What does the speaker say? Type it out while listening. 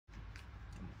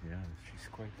She's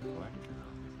quite the collector.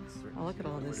 Oh, look at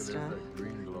all this stuff.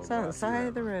 It's on the side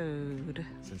of the road.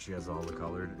 Since she has all the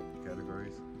colored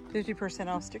categories. 50%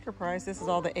 off sticker price. This is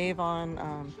all the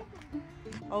Avon.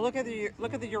 Oh, look at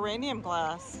the uranium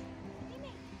glass.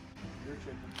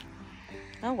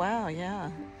 Oh wow,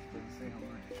 yeah.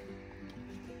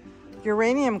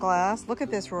 Uranium glass. Look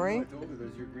at this, Rory. I told you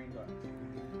there's your green glass.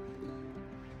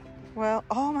 Well,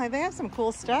 oh my, they have some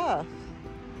cool stuff.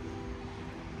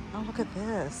 Oh, look at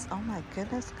this. Oh my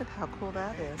goodness, look at how cool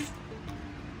that is.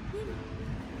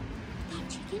 That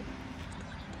chicken?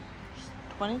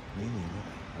 20? Maybe.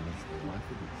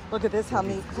 Look at this, how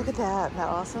neat. Look at that. Isn't that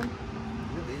awesome?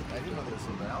 Really? I didn't know there was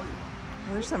some value.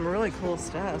 Well, there's some really cool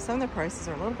stuff. Some of the prices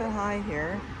are a little bit high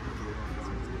here.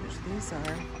 These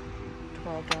are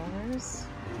 $12.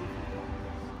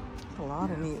 A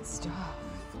lot of neat stuff.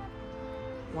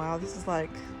 Wow, this is like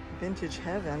vintage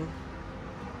heaven.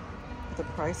 The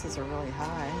prices are really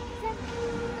high.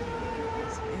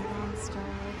 Some Avon stuff.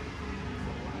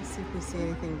 Let's see if we see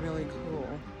anything really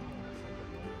cool.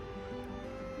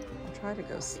 I'll try to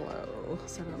go slow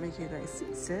so I don't make you guys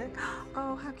sick.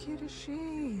 Oh, how cute is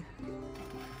she?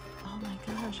 Oh my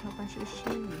gosh, how much is she?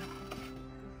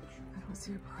 I don't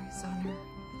see a price on her.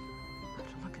 I'll have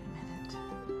to look in a minute.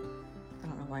 I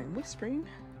don't know why I'm whispering.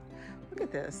 Look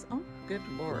at this. Oh, good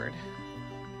Lord.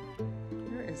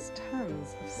 There is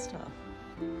tons of stuff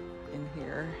in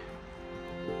here.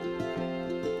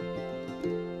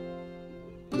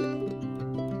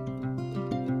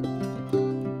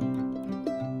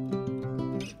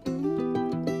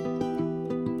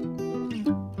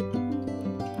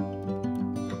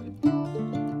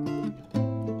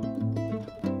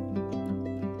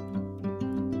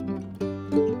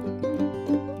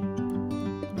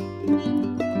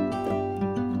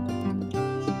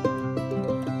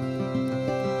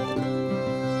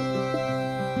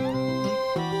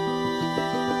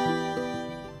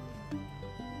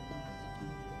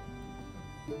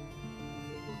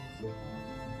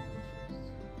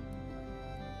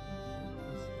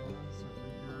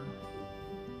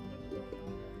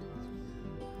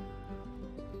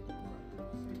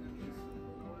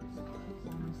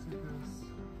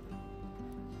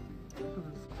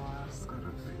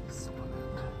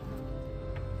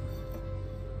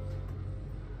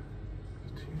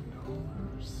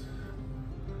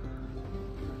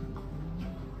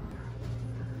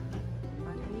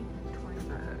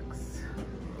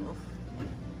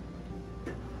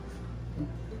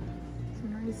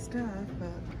 Stuff,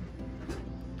 but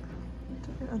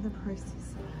took it on the pricey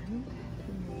side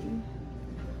for me.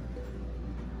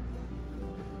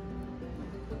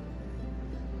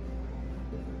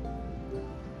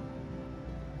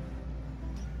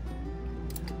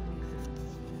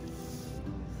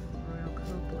 Royal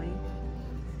Copley,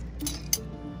 $20.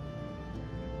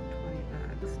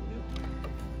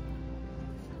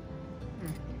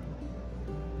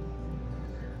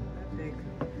 That big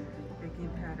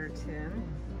baking powder tin.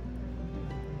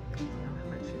 How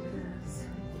much it is?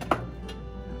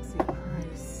 Let's see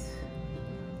price.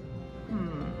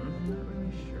 Not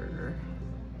really sure.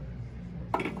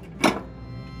 Oh,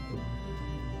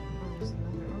 there's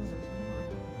another one.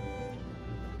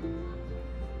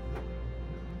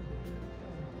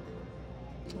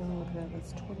 Oh, look at that.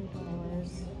 That's $20.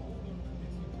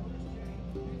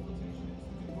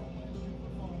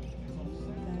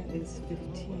 That is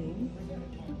 $15.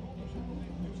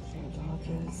 That dog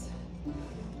is.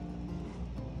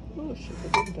 Oh, she's a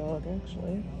big dog,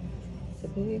 actually. It's a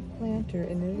big planter,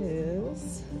 and it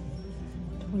is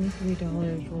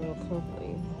 $23 Royal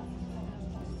Copley.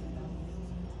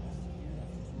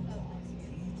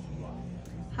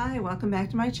 Hi, welcome back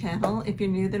to my channel. If you're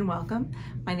new, then welcome.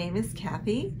 My name is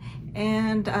Kathy,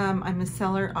 and I'm a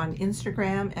seller on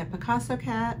Instagram at Picasso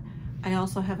Cat. I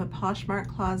also have a Poshmark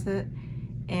closet,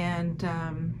 and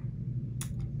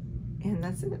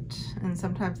that's it. And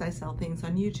sometimes I sell things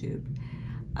on YouTube.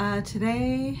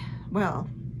 Today, well,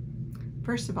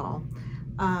 first of all,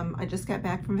 I just got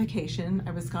back from vacation.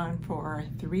 I was gone for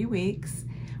 3 weeks.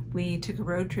 We took a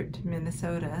road trip to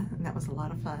Minnesota, and that was a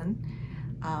lot of fun.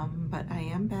 But I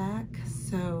am back,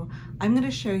 so I'm going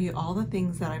to show you all the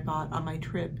things that I bought on my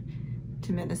trip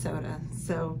to Minnesota.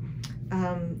 So,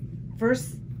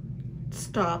 first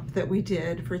stop that we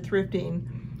did for thrifting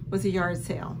was a yard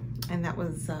sale. And that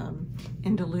was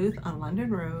in Duluth on London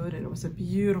Road, and it was a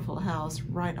beautiful house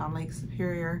right on Lake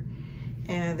Superior,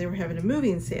 and they were having a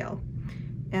moving sale.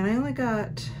 And I only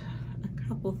got a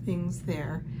couple things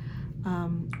there.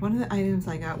 One of the items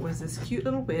I got was this cute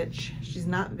little witch. She's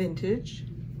not vintage,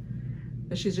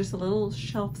 but she's just a little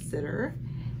shelf sitter,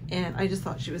 and I just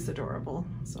thought she was adorable.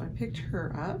 So I picked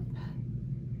her up.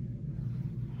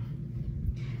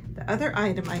 The other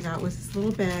item I got was this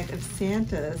little bag of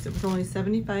Santas. It was only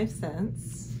 75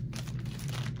 cents.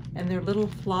 And they're little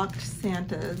flocked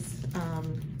Santas.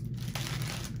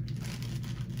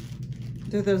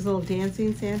 They're those little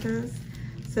dancing Santas.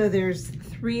 So there's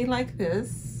 3 like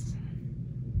this.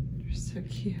 They're so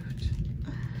cute.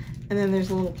 And then there's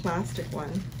a little plastic one.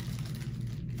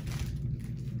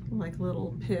 Like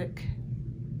little pick.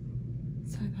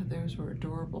 So I thought those were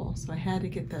adorable. So I had to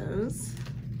get those.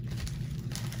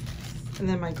 And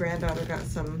then my granddaughter got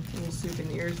some little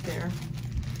souvenirs there.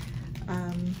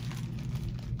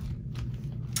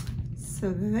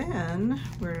 So then,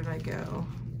 where did I go?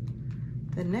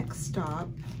 The next stop,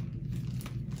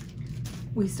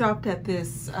 we stopped at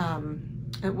this,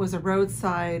 it was a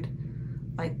roadside,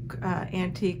 like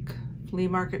antique flea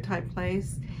market type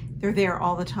place. They're there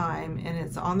all the time, and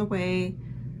it's on the way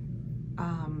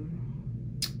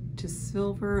to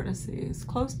Silver, let's see, it's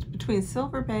close to, between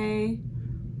Silver Bay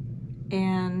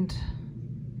and,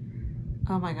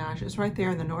 oh my gosh, it's right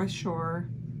there in the North Shore,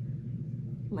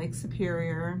 Lake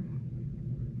Superior.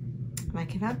 And I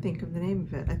cannot think of the name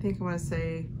of it. I think I want to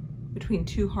say between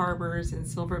Two Harbors and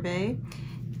Silver Bay.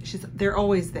 They're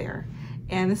always there.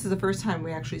 And this is the first time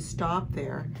we actually stopped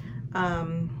there.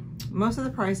 Most of the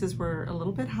prices were a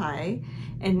little bit high.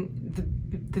 And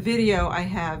the video I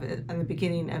have in the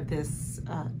beginning of this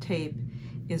tape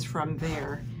is from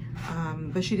there.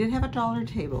 But she did have a dollar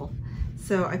table.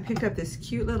 So I picked up this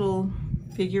cute little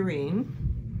figurine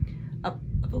of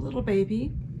a little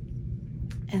baby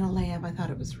and a lamb. I thought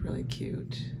it was really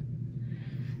cute.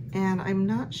 And I'm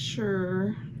not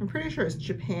sure, I'm pretty sure it's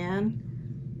Japan,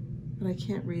 but I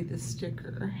can't read the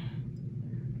sticker.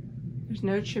 There's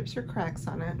no chips or cracks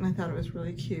on it, and I thought it was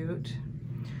really cute.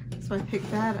 So I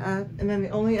picked that up, and then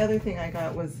the only other thing I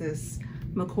got was this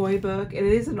McCoy book. And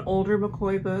it is an older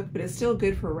McCoy book, but it's still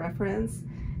good for reference,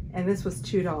 and this was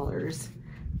 $2.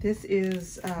 This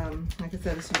is, like I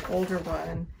said, it's an older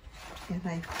one. And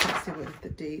I can't see what the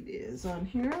date is on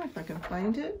here, if I can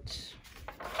find it.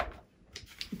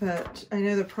 But I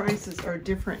know the prices are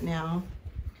different now.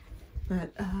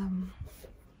 But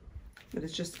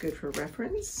it's just good for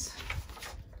reference,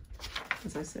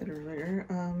 as I said earlier.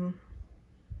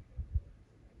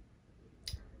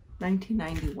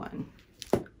 1991.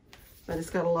 But it's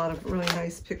got a lot of really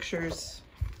nice pictures.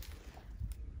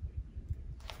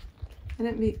 And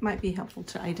it might be helpful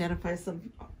to identify some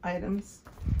items.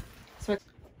 So,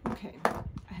 okay,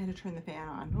 I had to turn the fan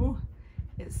on. Oh,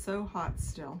 it's so hot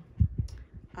still.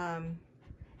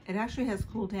 It actually has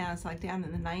cooled down. It's like down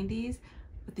in the 90s,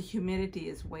 but the humidity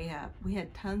is way up. We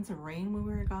had tons of rain when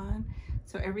we were gone,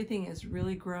 so everything is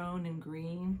really grown and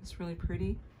green. It's really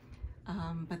pretty,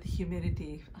 but the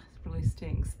humidity really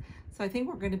stinks. So I think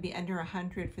we're going to be under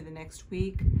 100 for the next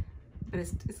week, but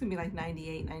it's going to be like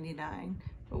 98, 99.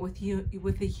 But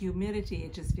with the humidity,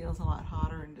 it just feels a lot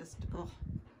hotter and just, oh,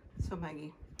 so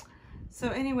muggy. So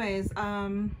anyways,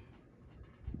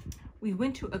 we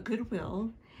went to a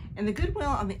Goodwill, and the Goodwill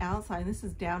on the outside, this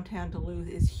is downtown Duluth,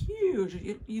 is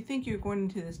huge. You think you're going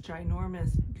into this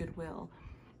ginormous Goodwill,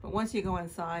 but once you go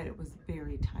inside, it was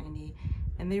very tiny,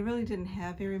 and they really didn't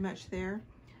have very much there.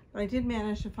 But I did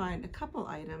manage to find a couple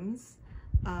items.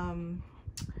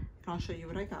 I'll show you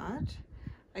what I got.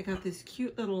 I got this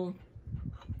cute little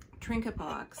trinket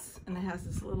box, and it has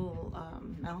this little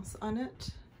mouse on it.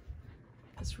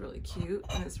 It's really cute,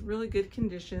 and it's really good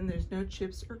condition. There's no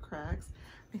chips or cracks.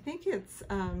 I think it's,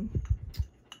 oh,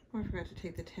 I forgot to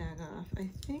take the tag off. I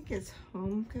think it's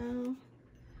Homego,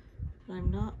 but I'm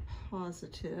not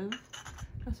positive.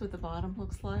 That's what the bottom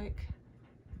looks like.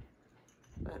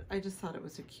 But I just thought it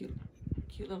was a cute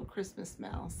little Christmas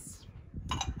mouse.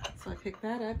 So I picked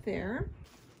that up there.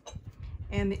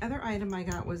 And the other item I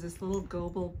got was this little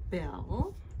Goodwill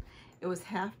bell. It was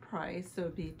half price, so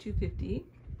it'd be $2.50.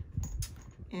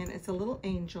 And it's a little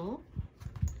angel.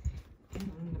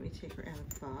 And let me take her out of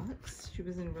the box. She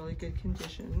was in really good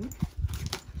condition.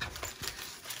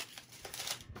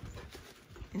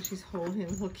 And she's holding a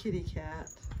little kitty cat.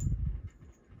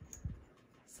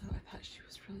 So I thought she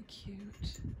was really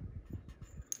cute.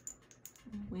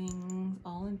 Wings,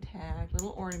 all intact.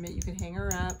 Little ornament. You could hang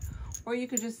her up, or you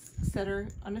could just set her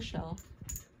on a shelf.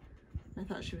 I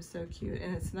thought she was so cute.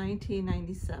 And it's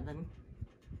 $19.97.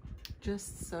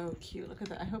 Just so cute. Look at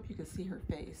that. I hope you can see her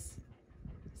face.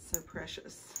 So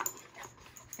precious.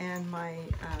 And my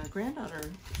granddaughter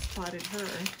spotted her.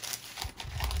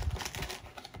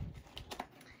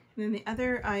 And then the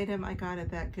other item I got at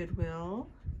that Goodwill,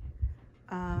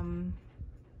 I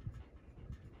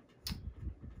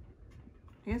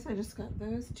guess I just got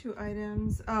those two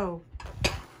items. Oh,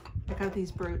 I got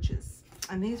these brooches.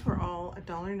 And these were all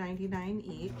 $1.99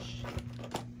 each.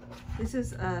 This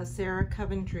is Sarah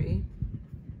Coventry,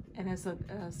 and it's a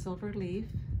silver leaf,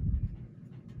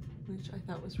 which I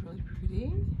thought was really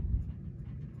pretty.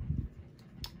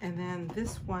 And then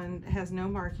this one has no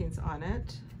markings on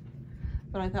it,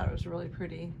 but I thought it was really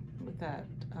pretty with that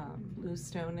blue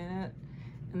stone in it.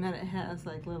 And then it has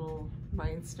like little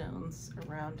rhinestones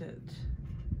around it.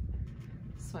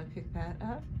 So I picked that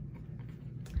up.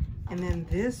 And then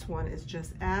this one is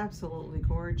just absolutely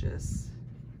gorgeous.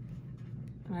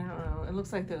 And I don't know, it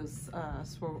looks like those I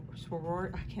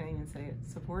can't even say it,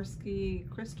 Swarovski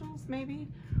crystals maybe,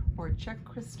 or Czech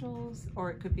crystals, or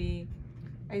it could be,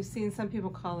 I've seen some people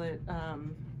call it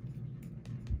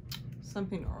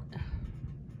something, or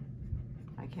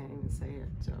I can't even say it,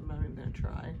 so I'm not even gonna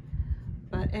try.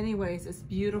 But anyways, it's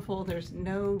beautiful. There's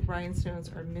no rhinestones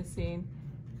are missing.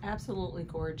 Absolutely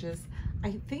gorgeous.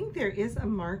 I think there is a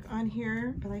mark on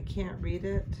here, but I can't read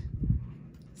it.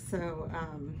 So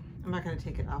I'm not gonna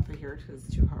take it off of here because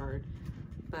it's too hard,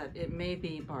 but it may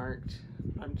be marked.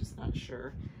 I'm just not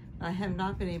sure. I have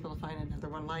not been able to find another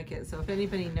one like it. So if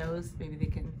anybody knows, maybe they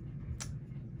can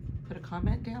put a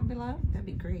comment down below. That'd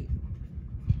be great.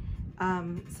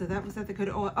 So that was at the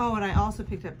Goodwill. Oh, and I also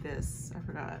picked up this, I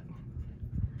forgot.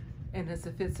 And it's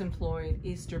a Fitz and Floyd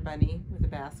Easter bunny with a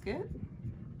basket.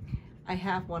 I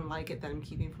have one like it that I'm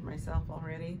keeping for myself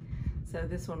already. So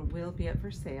this one will be up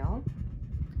for sale.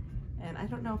 And I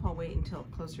don't know if I'll wait until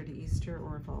closer to Easter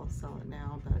or if I'll sell it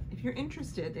now, but if you're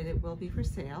interested, it will be for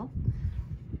sale.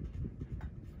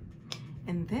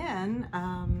 And then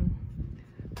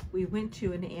we went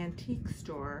to an antique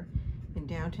store in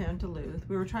downtown Duluth.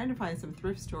 We were trying to find some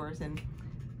thrift stores, and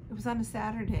it was on a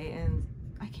Saturday, and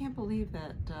I can't believe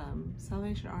that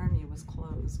Salvation Army was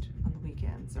closed on the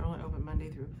weekends. They're only open Monday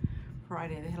through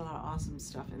Friday. They had a lot of awesome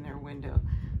stuff in their window,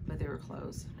 but they were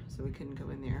closed, so we couldn't go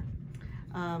in there.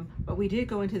 But we did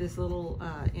go into this little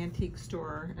antique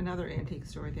store, another antique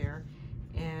store there,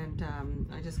 and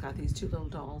I just got these two little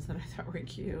dolls that I thought were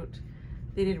cute.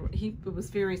 It was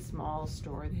a very small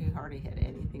store. They hardly had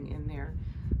anything in there,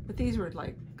 but these were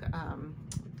like,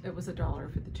 it was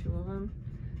 $1 for the two of them.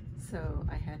 So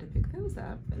I had to pick those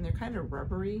up, and they're kind of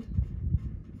rubbery,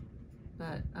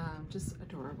 but just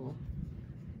adorable.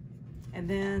 And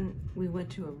then we went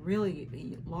to a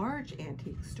really large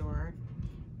antique store,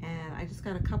 and I just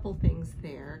got a couple things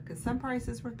there because some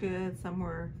prices were good, some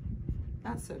were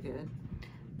not so good.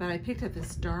 But I picked up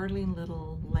this darling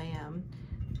little lamb.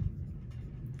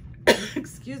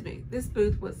 Excuse me. This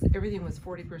booth was, everything was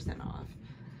 40% off.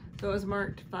 So it was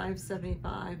marked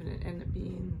 $5.75, and it ended up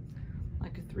being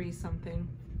like a 3 something.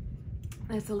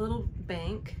 It's a little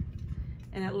bank,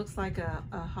 and it looks like a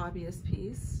hobbyist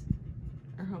piece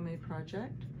or homemade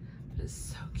project, but it's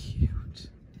so cute.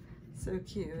 So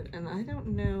cute. And I don't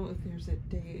know if there's a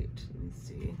date. Let me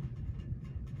see.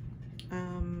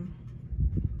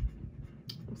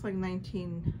 Looks like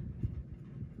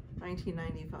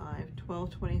 1995,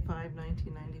 12/25,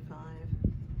 1995.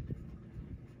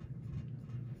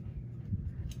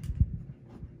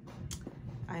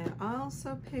 I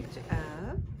also picked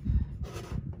up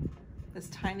this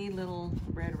tiny little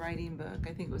red writing book.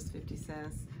 I think it was 50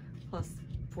 cents plus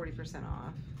 40%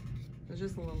 off. It was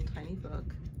just a little tiny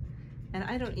book. And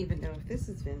I don't even know if this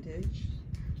is vintage.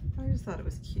 I just thought it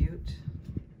was cute.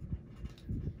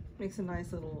 Makes a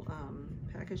nice little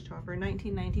package topper.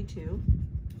 1992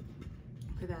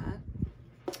 for that.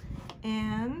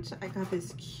 And I got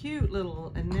this cute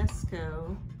little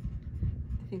Enesco.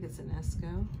 I think it's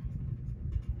Enesco.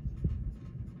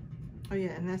 Oh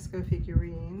yeah, Enesco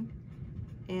figurine.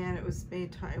 And it was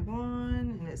made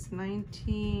Taiwan, and it's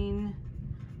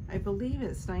I believe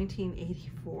it's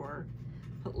 1984.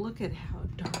 But look at how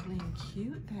darling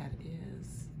cute that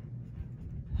is.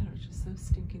 That was just so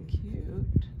stinking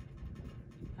cute.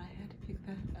 I had to pick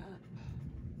that up.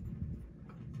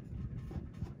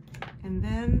 And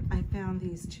then I found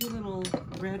these two little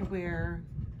redware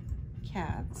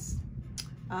cats.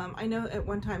 I know at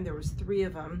one time there was 3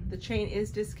 of them. The chain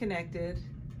is disconnected.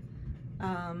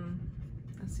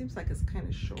 It seems like it's kind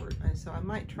of short, so I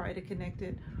might try to connect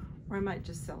it, or I might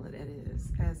just sell it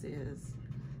as is.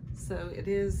 So it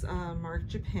is marked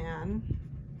Japan,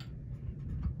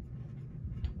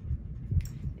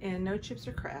 and no chips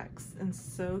or cracks, and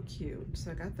so cute.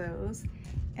 So I got those.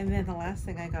 And then the last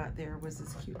thing I got there was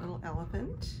this cute little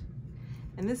elephant,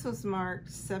 and this was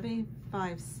marked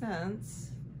 75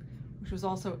 cents, which was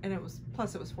also, and it was,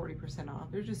 plus it was 40%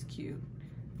 off. They're just cute.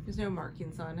 There's no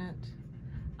markings on it.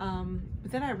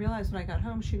 But then I realized when I got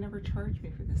home, she never charged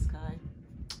me for this guy.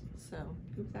 So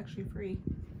it was actually free.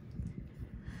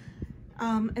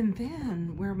 And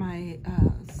then where my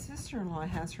sister-in-law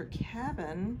has her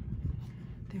cabin,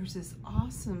 there's this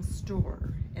awesome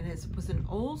store, and it was an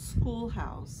old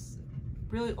schoolhouse,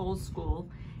 really old school,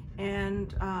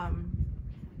 and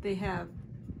they have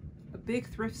a big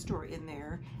thrift store in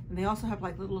there, and they also have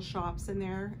like little shops in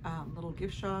there, little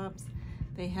gift shops.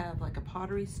 They have like a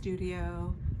pottery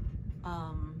studio.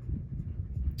 I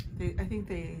think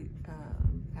they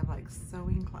have like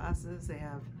sewing classes. They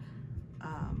have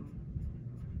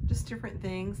just different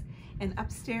things. And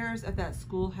upstairs at that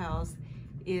schoolhouse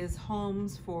is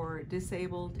homes for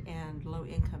disabled and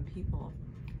low-income people.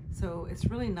 So it's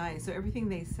really nice. So everything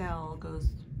they sell goes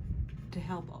to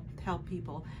help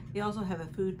people. They also have a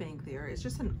food bank there. It's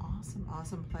just an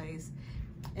awesome place.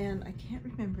 And I can't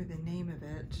remember the name of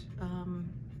it.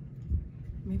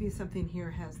 Maybe something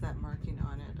here has that marking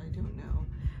on it. I don't know.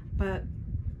 But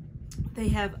they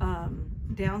have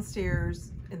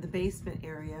downstairs in the basement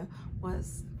area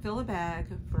was fill a bag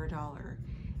for $1.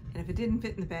 And if it didn't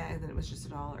fit in the bag, then it was just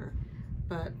 $1.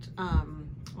 But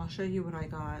I'll show you what I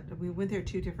got. We went there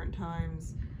 2 different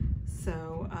times.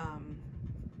 So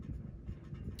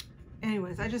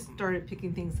anyways, I just started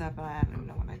picking things up. I don't even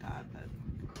know what I got, but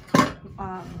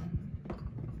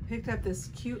picked up this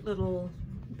cute little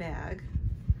bag.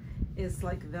 It's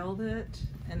like velvet,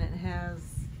 and it has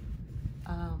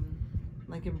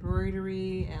like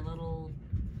embroidery and little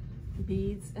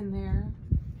beads in there.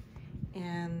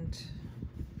 And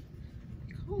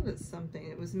I called it something.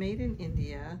 It was made in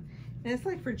India, and it's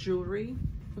like for jewelry.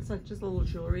 It's like just a little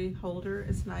jewelry holder.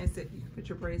 It's nice that you can put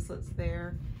your bracelets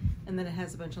there, and then it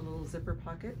has a bunch of little zipper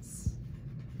pockets.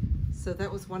 So that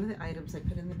was one of the items I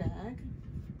put in the bag.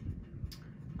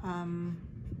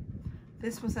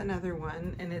 This was another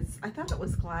one, and I thought it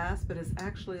was glass, but it's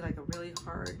actually like a really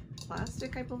hard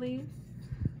plastic, I believe.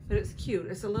 But it's cute.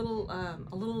 It's a little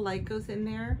light goes in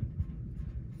there,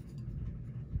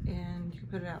 and you can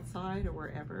put it outside or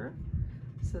wherever.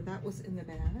 So that was in the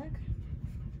bag.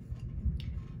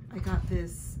 I got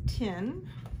this tin.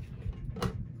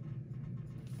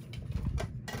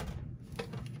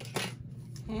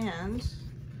 And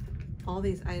all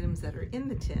these items that are in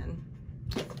the tin.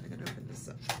 I gotta open this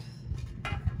up.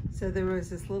 So there was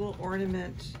this little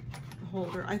ornament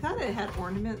holder. I thought it had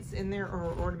ornaments in there,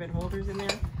 or ornament holders in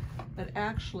there, but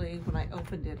actually when I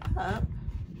opened it up,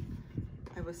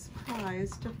 I was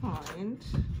surprised to find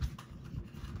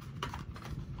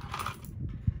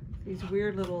these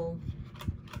weird little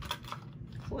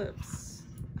clips.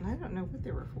 And I don't know what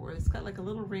they were for. It's got like a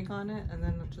little ring on it, and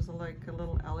then just like a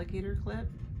little alligator clip.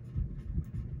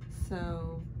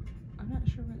 So I'm not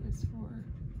sure what it's for.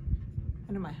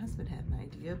 I know my husband had an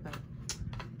idea, but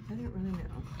I didn't really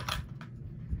know.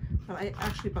 But I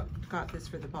actually got this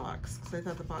for the box because I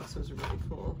thought the box was really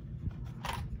cool.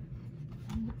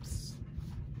 Oops.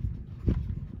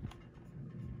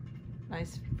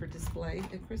 Nice for display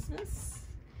at Christmas.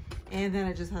 And then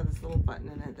I just had this little button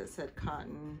in it that said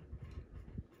Cotton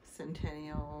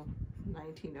Centennial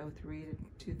 1903 to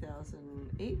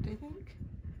 2008, I think.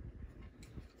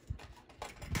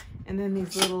 And then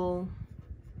these little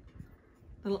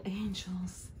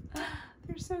angels.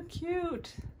 They're so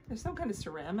cute. They're some kind of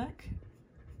ceramic.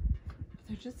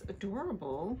 They're just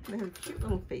adorable. They have cute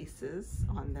little faces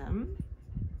on them.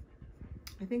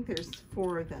 I think there's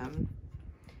 4 of them,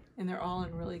 and they're all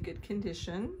in really good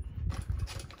condition.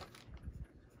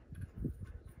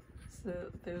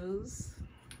 So those,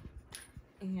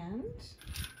 and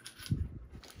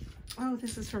oh,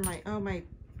 this is for my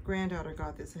granddaughter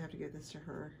got this. I have to give this to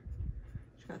her.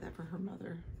 She got that for her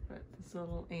mother. But this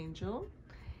little angel,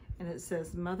 and it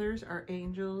says mothers are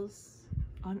angels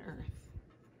on earth.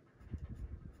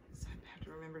 So I have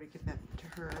to remember to give that to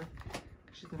her because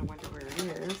she's gonna wonder where it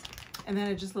is. And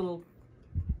then just a little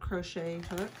crochet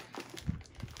hook,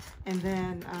 and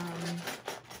then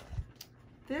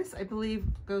this I believe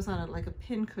goes on like a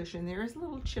pin cushion. There is a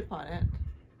little chip on it,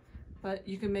 but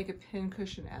you can make a pin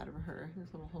cushion out of her.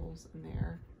 There's little holes in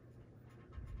there.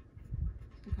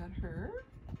 So I got her.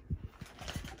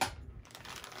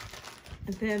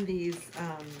 And then these,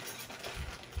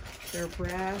 they're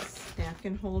brass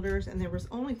napkin holders, and there was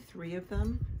only 3 of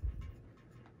them,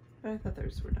 but I thought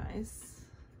those were nice.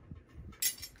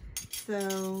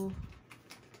 So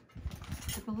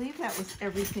I believe that was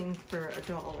everything for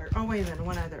 $1. Oh, wait a minute,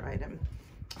 one other item.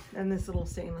 And this little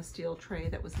stainless steel tray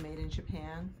that was made in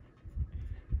Japan.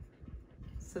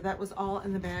 So that was all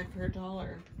in the bag for $1.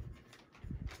 It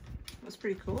was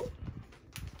pretty cool.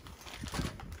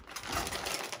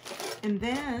 And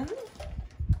then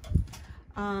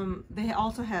They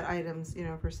also had items, you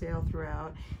know, for sale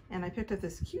throughout. And I picked up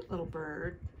this cute little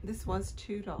bird. This was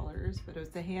 $2, but it was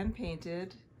the hand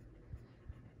painted.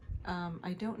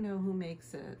 I don't know who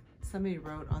makes it. Somebody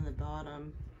wrote on the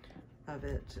bottom of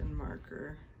it in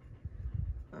marker.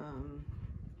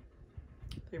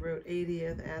 They wrote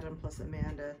 80th Adam plus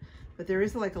Amanda, but there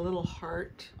is like a little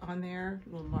heart on there,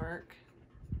 little mark.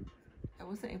 I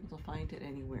wasn't able to find it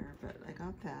anywhere, but I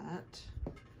got that.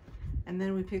 And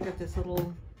then we picked up this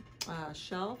little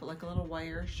shelf, like a little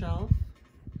wire shelf.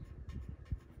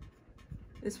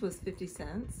 This was 50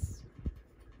 cents.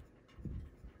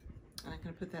 And I'm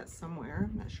gonna put that somewhere,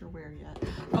 I'm not sure where yet.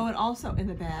 Oh, and also in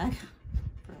the bag,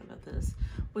 forgot about this,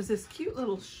 was this cute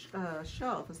little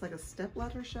shelf. It's like a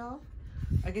stepladder shelf.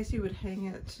 I guess you would hang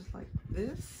it like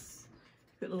this,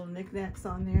 put little knickknacks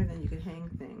on there, and then you could hang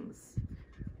things.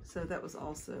 So that was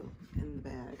also in the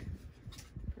bag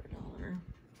for $1.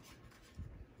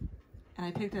 And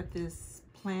I picked up this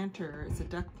planter. It's a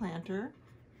duck planter.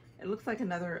 It looks like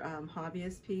another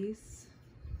hobbyist piece.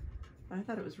 But I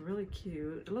thought it was really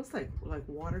cute. It looks like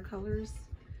watercolors,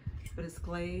 but it's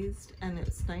glazed, and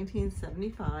it's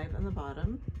 $19.75 on the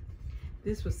bottom.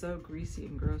 This was so greasy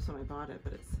and gross when I bought it,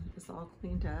 but it's all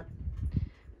cleaned up,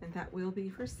 and that will be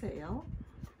for sale.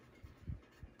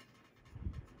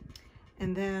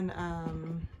 And then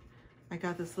I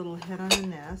got this little head on a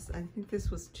nest. I think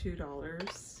this was $2.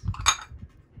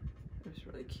 It was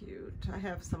really cute. I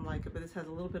have some like it, but this has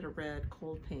a little bit of red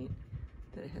cold paint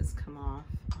that has come off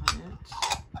on it.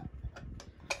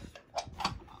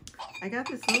 I got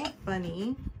this little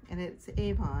bunny, and it's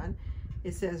Avon.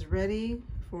 It says ready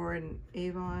for an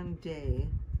Avon day.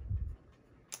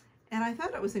 And I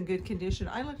thought it was in good condition.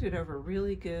 I looked it over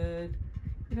really good.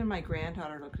 Even my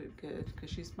granddaughter looked at it good because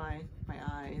she's my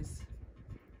eyes.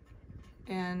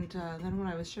 And then when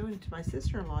I was showing it to my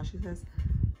sister-in-law, she says,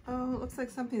 oh, it looks like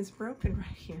something's broken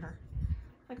right here.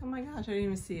 Like, oh my gosh, I didn't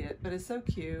even see it, but it's so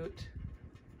cute.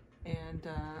 And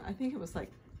I think it was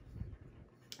like,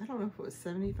 I don't know if it was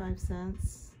 75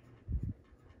 cents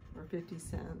or 50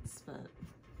 cents, but.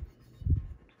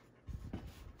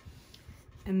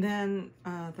 And then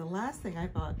the last thing I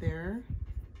bought there,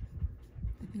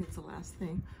 I think it's the last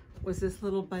thing, was this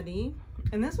little bunny.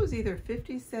 And this was either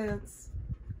 50 cents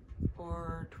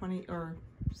or 20 or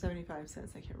 75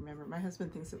 cents, I can't remember. My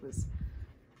husband thinks it was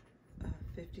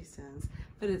 50 cents,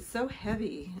 but it's so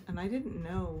heavy, and I didn't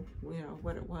know, you know,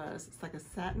 what it was. It's like a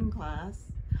satin glass.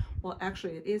 Well,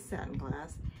 actually it is satin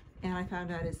glass, and I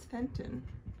found out it's Fenton.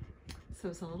 So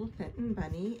it's a little Fenton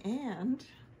bunny, and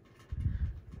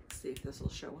let's see if this will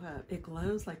show up. It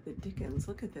glows like the dickens.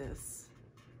 Look at this.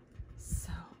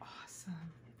 So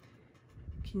awesome.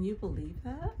 Can you believe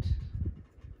that?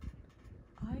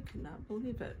 I could not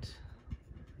believe it.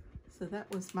 So that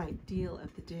was my deal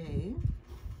of the day.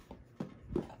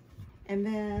 And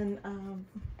then,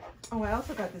 oh, I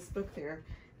also got this book there.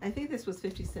 I think this was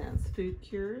 50 cents, Food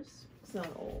Cures. It's not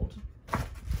old.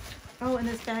 Oh, and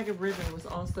this bag of ribbon was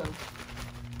also,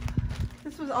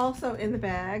 this was also in the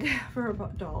bag for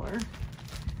about $1.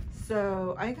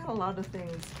 So I got a lot of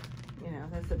things, you know,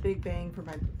 that's a big bang for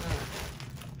my,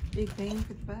 big bang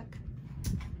for the buck.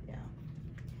 Yeah.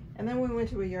 And then we went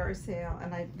to a yard sale,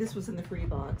 and this was in the free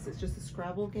box. It's just a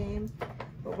Scrabble game.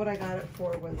 But what I got it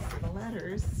for was the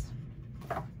letters.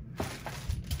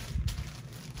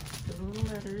 The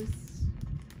little letters.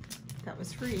 That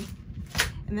was free.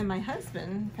 And then my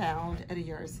husband found at a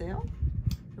yard sale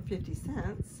for 50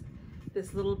 cents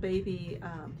this little baby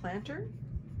planter.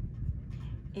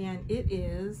 And it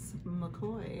is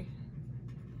McCoy.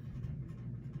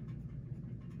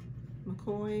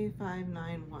 McCoy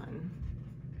 591.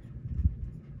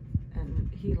 And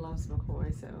he loves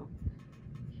McCoy, so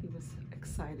he was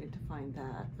excited to find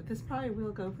that. But this probably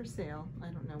will go for sale. I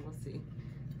don't know, we'll see.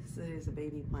 This is a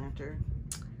baby planter.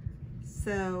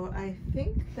 So I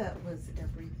think that was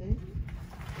everything.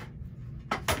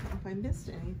 If I missed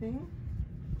anything.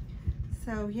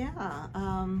 So yeah,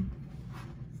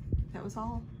 that was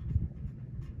all.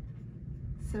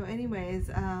 So anyways,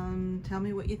 tell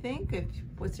me what you think.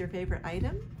 What's your favorite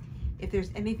item? If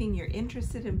there's anything you're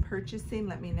interested in purchasing,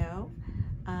 let me know.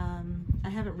 I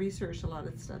haven't researched a lot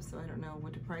of stuff, so I don't know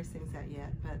what to price things at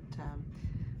yet, but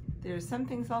there's some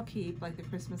things I'll keep, like the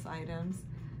Christmas items,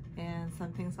 and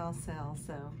some things I'll sell.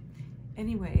 So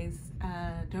anyways,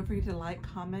 don't forget to like,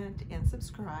 comment, and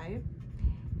subscribe.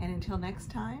 And until next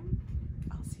time,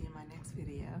 I'll see you in my next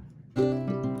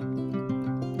video.